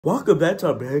Welcome back to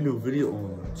our brand new video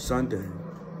on Sunday.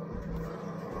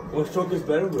 What stroke is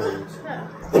better words?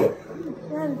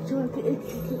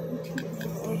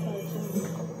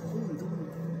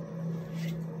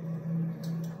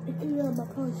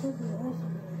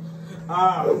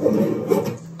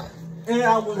 And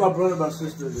I'm with my brother and my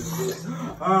sister this week.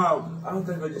 I don't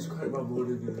think I just cracked my board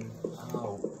again.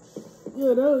 Ow.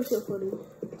 Yeah, that was so funny.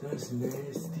 That's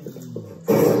nasty.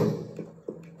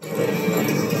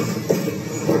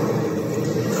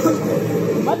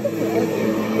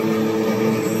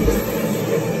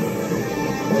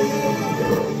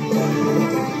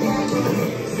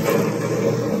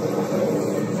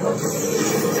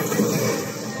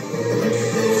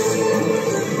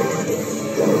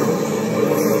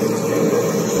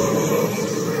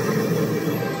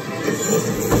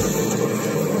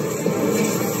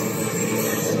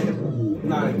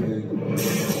 Not good.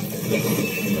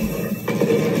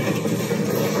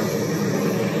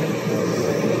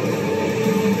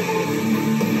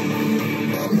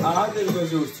 I think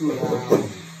because it was too loud.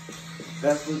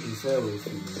 That's what you said was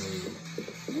too loud.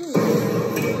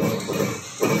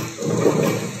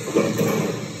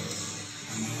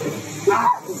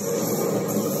 Ah!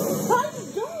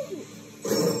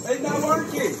 It's not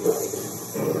working.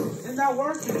 It's not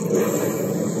working.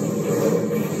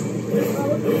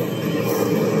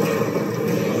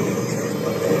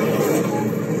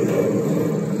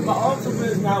 My ultimate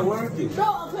is not working. No, I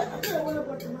put it up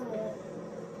with my head.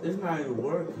 It's not even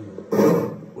working.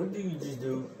 What did you just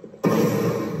do?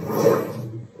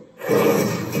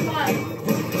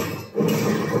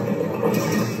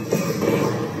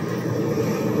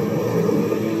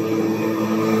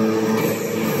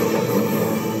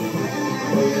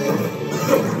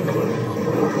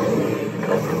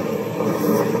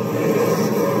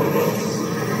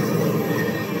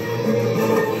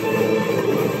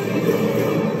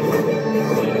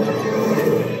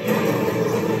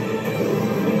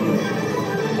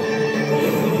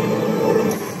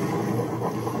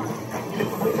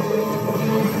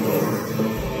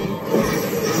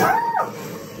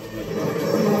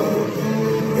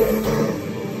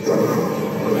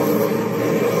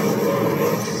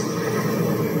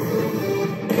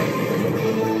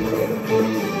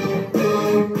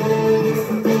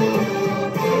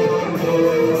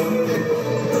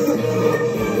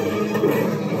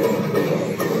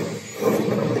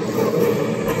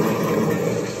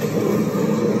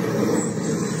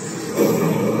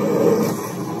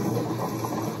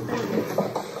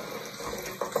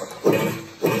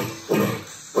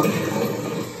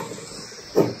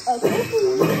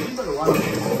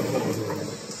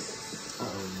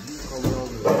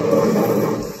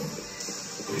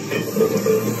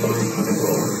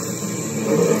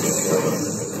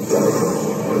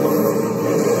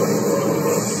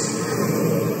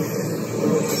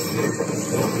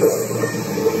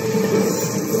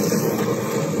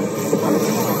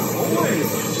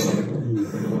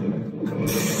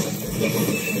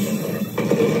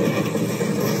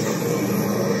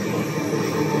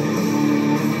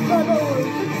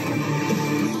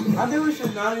 I think we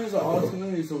should not use an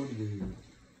alternator so we can hear it.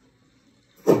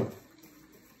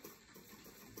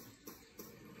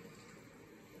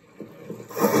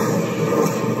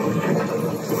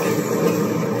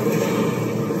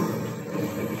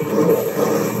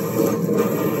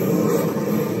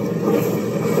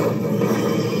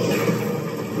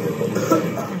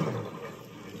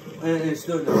 And it's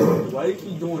still not working. Why do you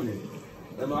keep doing it?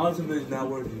 And my ultimate is not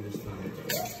working this time.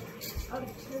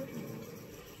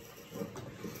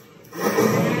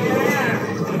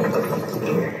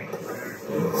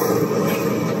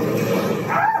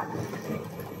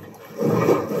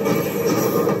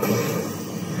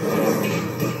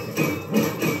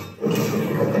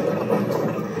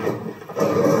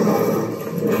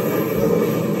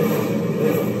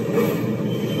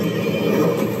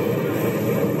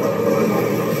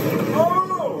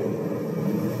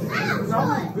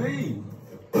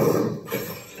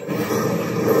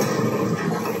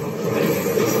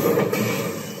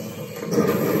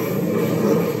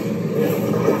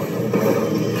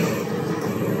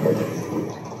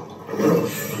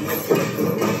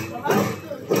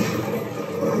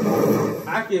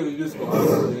 I can't even use my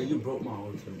ultimate, you broke my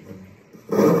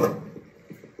ultimate.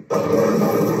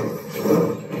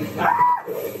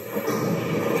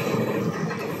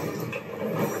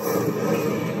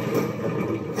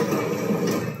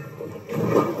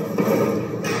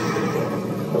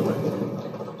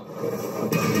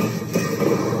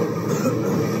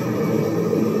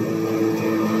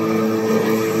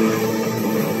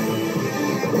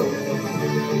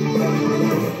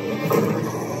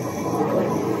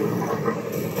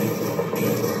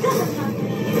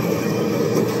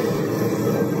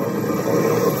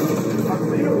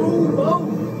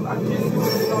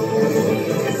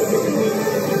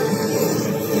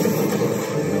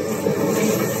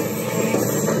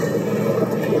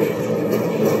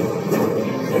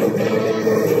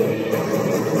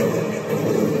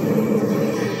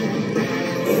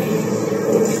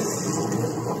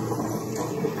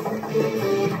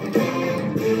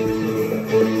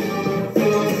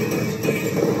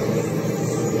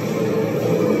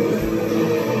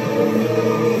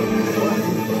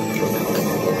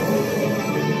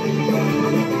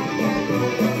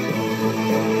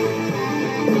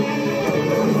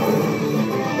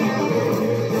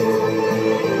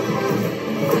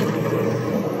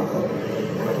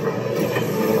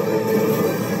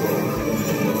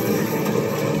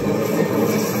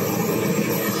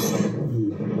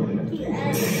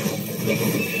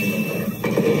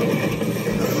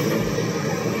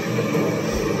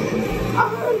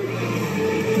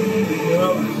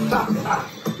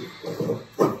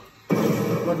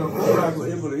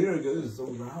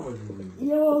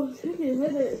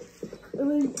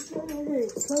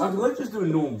 let's just do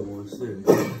normal instead. I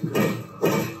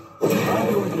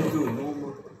don't just do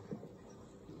normal.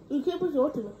 You can't push your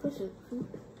ultimate. Push it.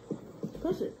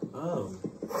 Push it. Oh.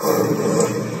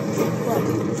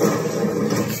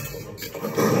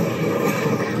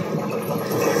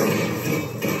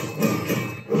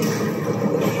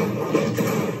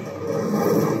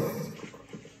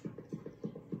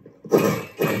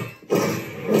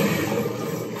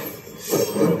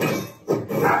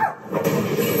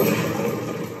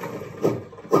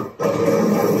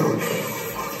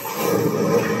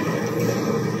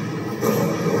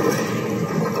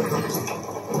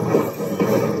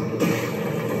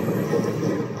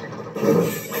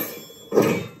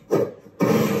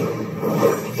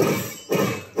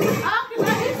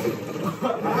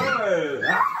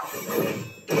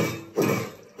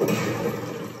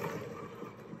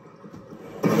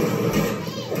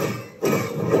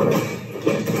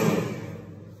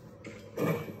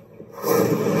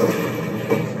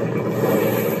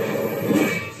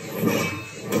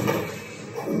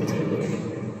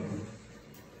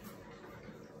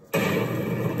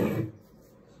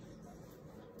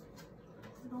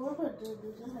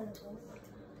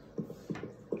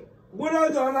 What I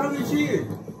done? How did she?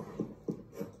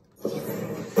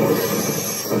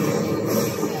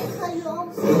 You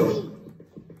almost me.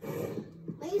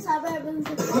 Please, I better bring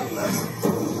the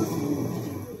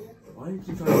Why you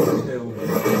keep trying to stay over?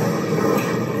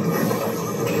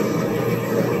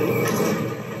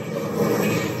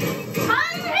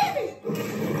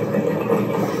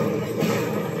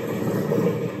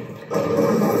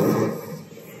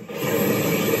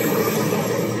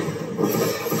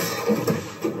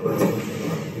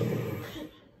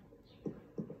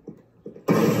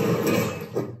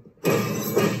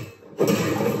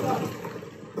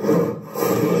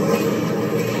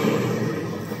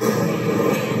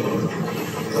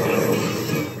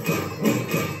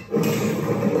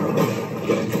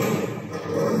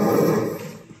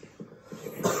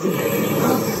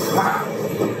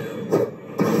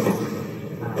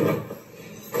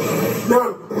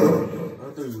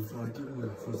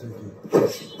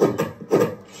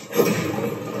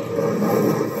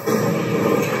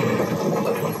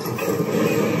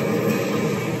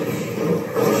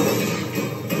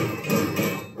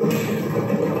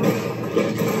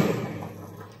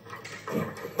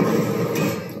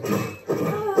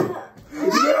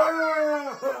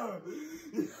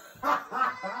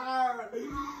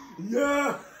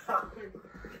 Yeah.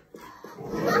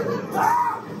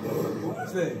 What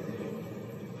was that?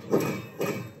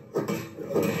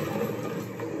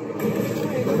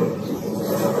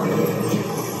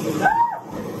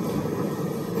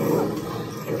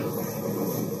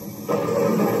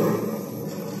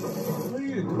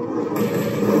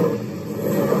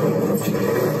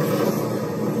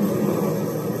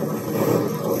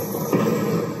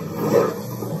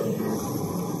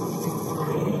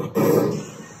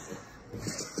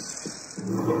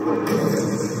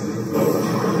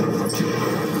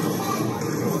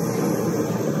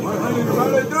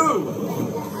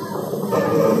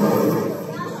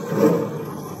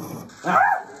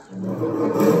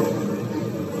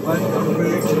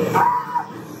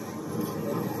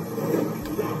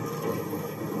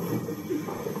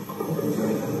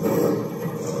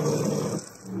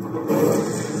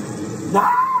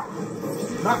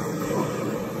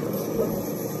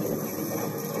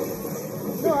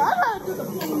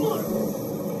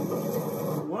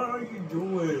 What are you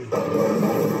doing?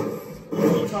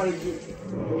 You try to get...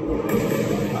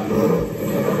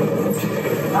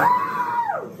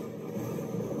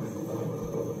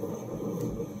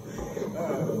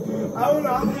 I don't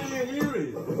know, I can't hear it.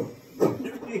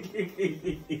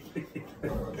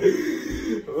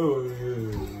 Oh,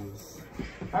 yes.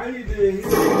 How you doing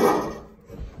here?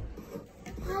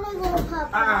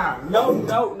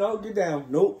 No, get down.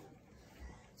 Nope.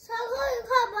 So I'm going to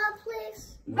come up, please.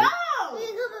 No!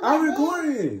 I'm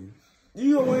recording.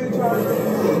 You go in and try to...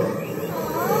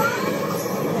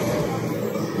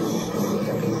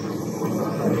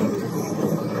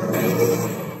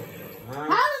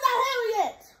 How did that happen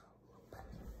yet?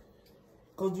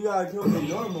 Because you gotta kill the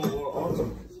normal or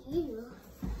ultimate.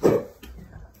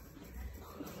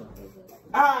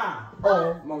 Ah!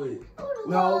 Oh, my bad.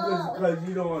 No, because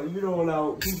you don't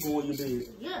allow people on your bed.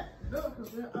 Yeah. So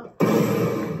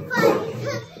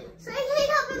you can't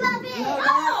help me my bed.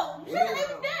 Oh! You shouldn't leave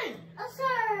me bed. I'm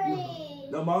sorry.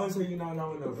 No, mama said you're not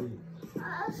allowing that for you.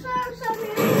 I'm sorry.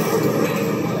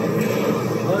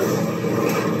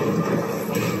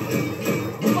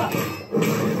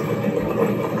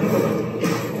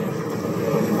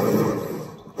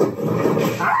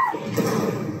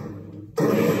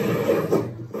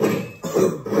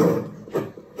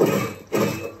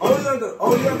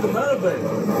 better bet.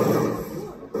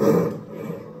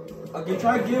 I can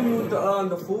try giving you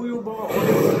the foil ball.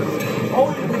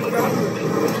 Oh, you got it.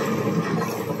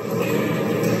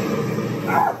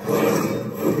 Ah!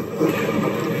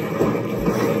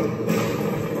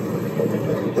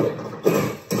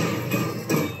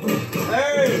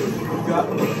 Hey, you got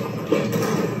it.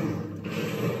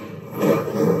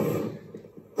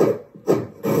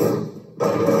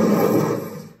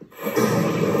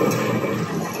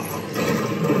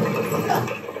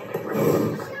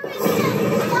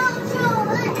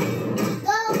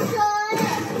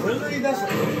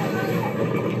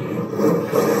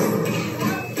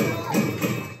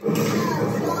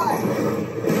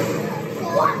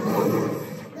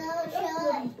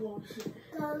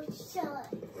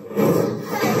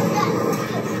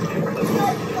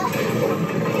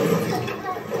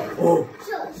 Oh.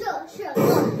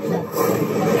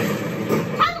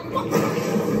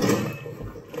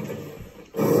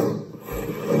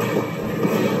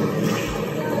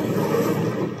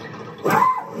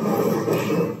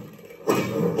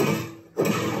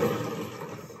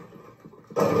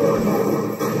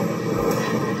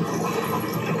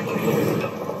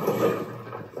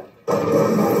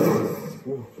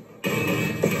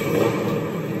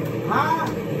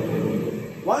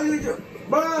 Why you do,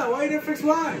 bruh? Why you didn't fix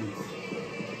mine?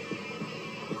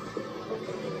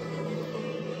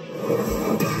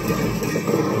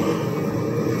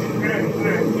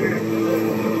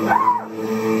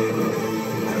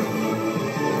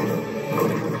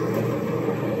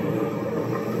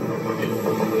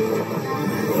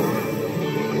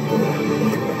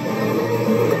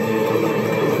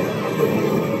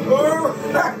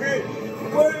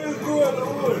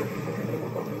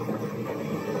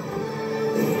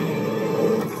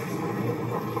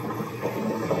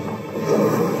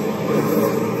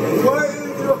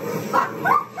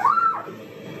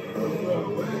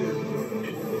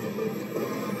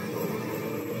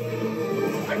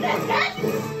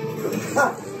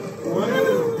 What is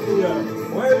going on?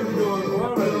 What is going on?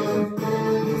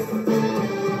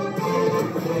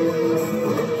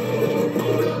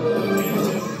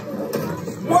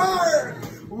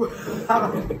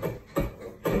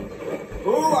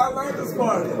 Oh, I like this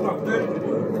part. It's my favorite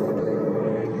part.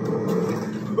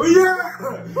 Oh, yeah!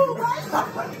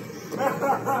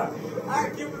 I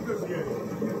give it this game.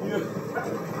 Yeah.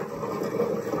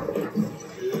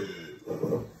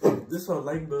 This one I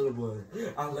like better, but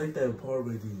I like that part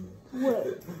right there. What?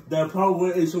 That part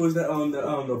where it shows that on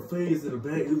the face in the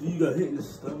back, you got hit in the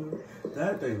stomach.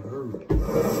 That thing hurt.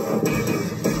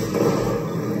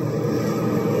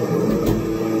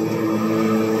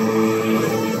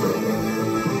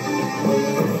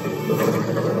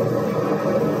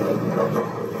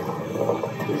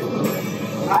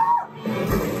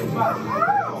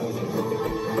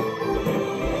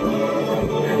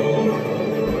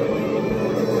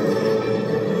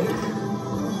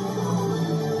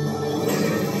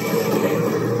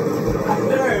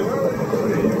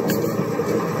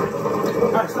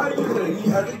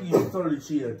 I think you thoroughly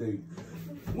cheat, I think.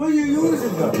 What are you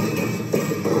using though?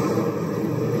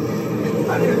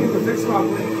 I didn't need to fix my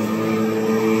brakes.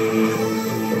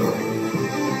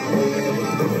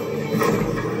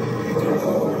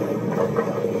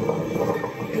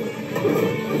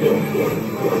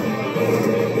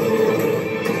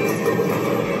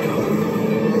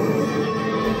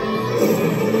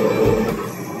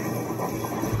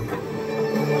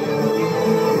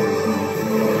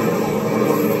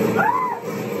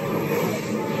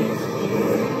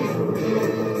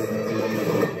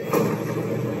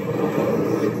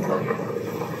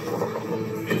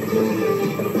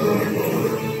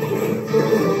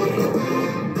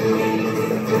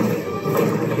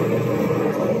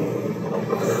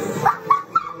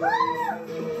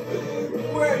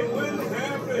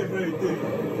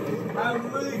 I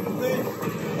really think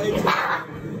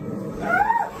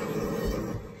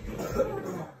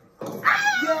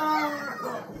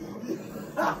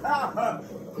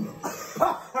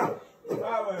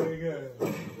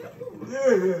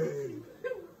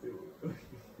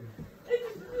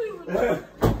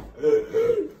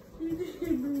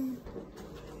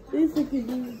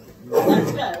oh my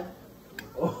god. Let's go.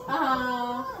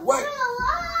 What?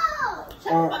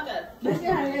 Shut the fuck up. Let's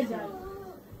get how you're done.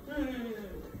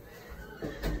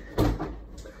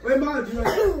 Wait, Mom, do you like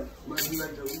Joe? Do you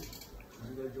like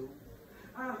Joe?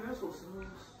 Ah, that's so smooth.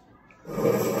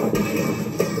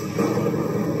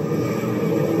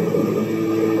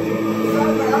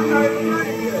 I'm not even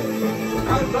ready yet.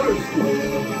 I'm thirsty.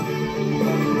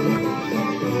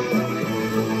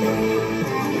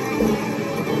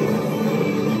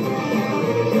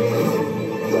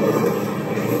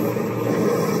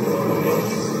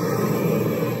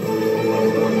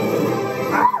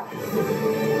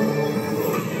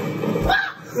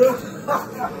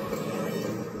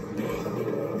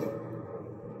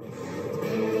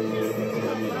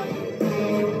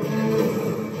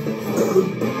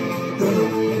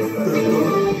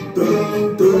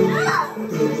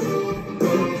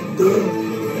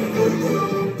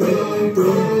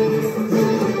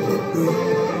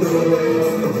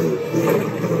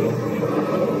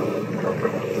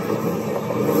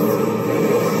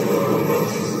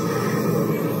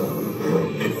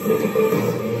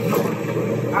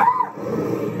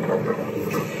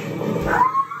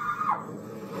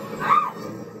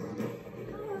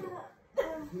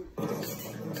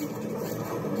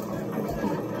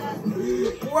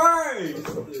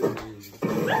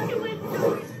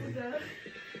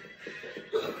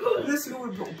 Listen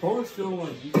with post film on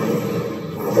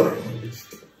YouTube.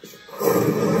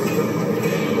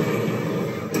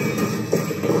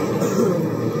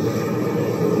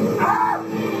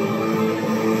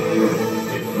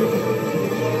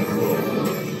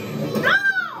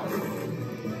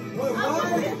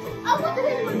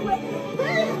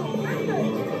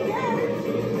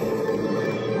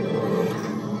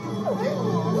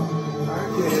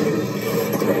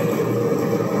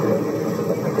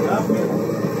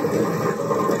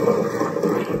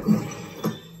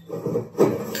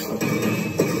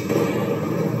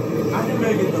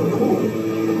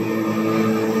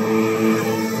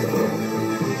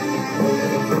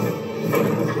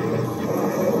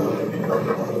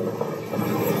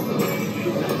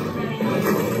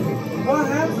 What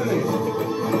happening?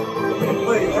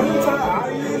 Wait, every time I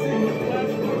use it,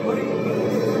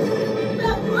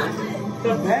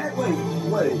 the bag, wait,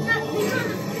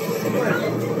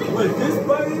 this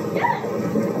button?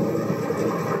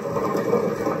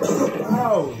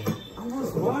 Wow, I was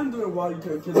wondering why you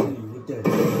kept killing me with that.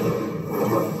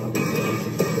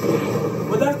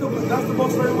 But that's the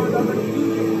most favorite one I've ever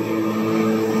used.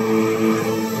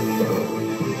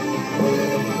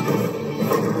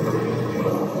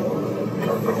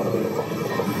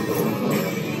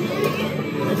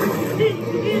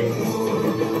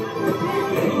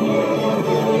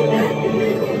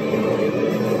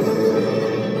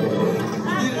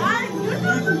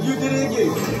 You did it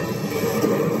again.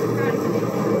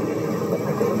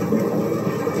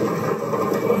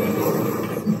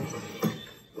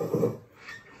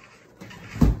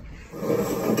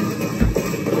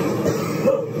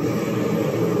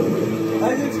 I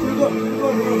just you go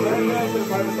from battlegrounds to the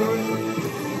private story.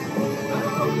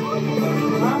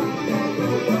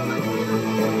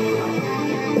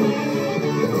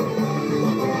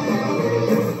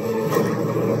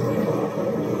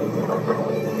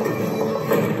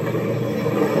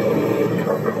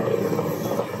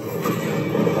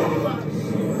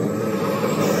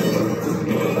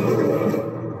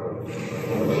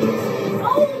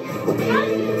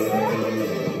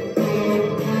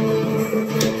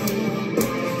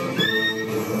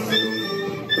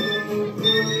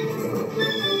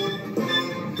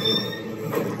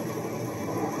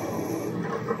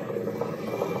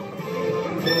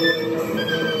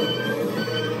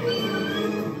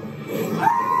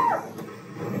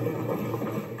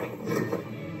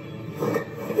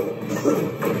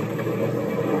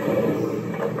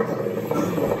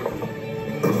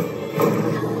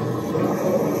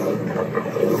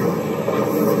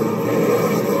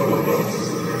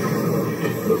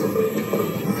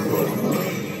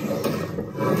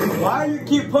 Why you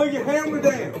keep putting your hammer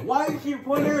down? Why you keep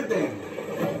putting it down?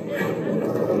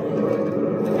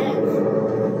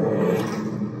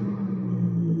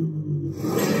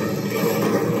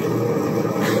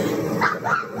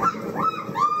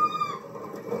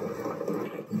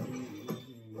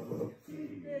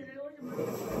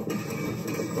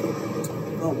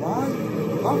 Bro, why?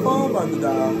 My phone about to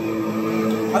die.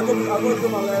 I go to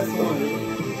my last one.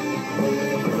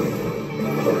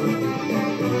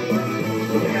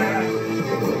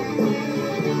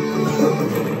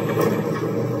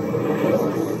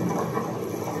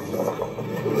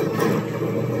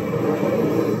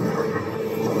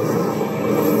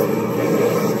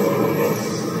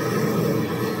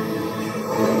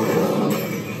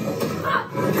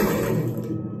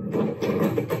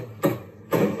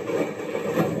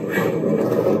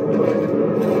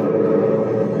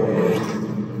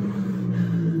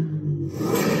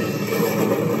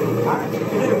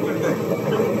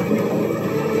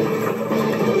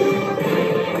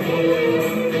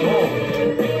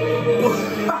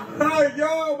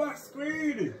 Yo, my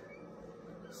screen!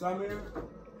 Samir,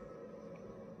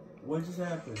 what just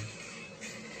happened?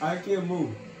 I can't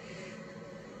move.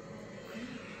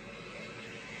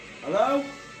 Hello?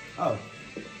 Oh.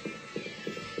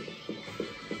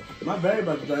 My battery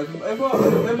about to die.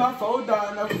 If my phone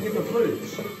died, I can get the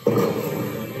footage.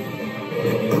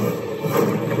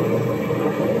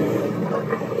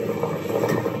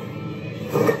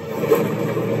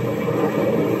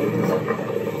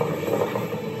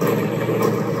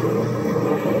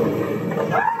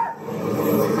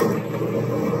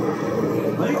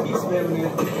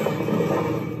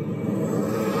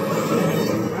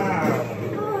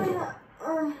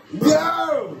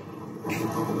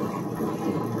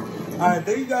 Alright,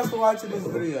 thank you guys for watching this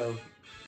video.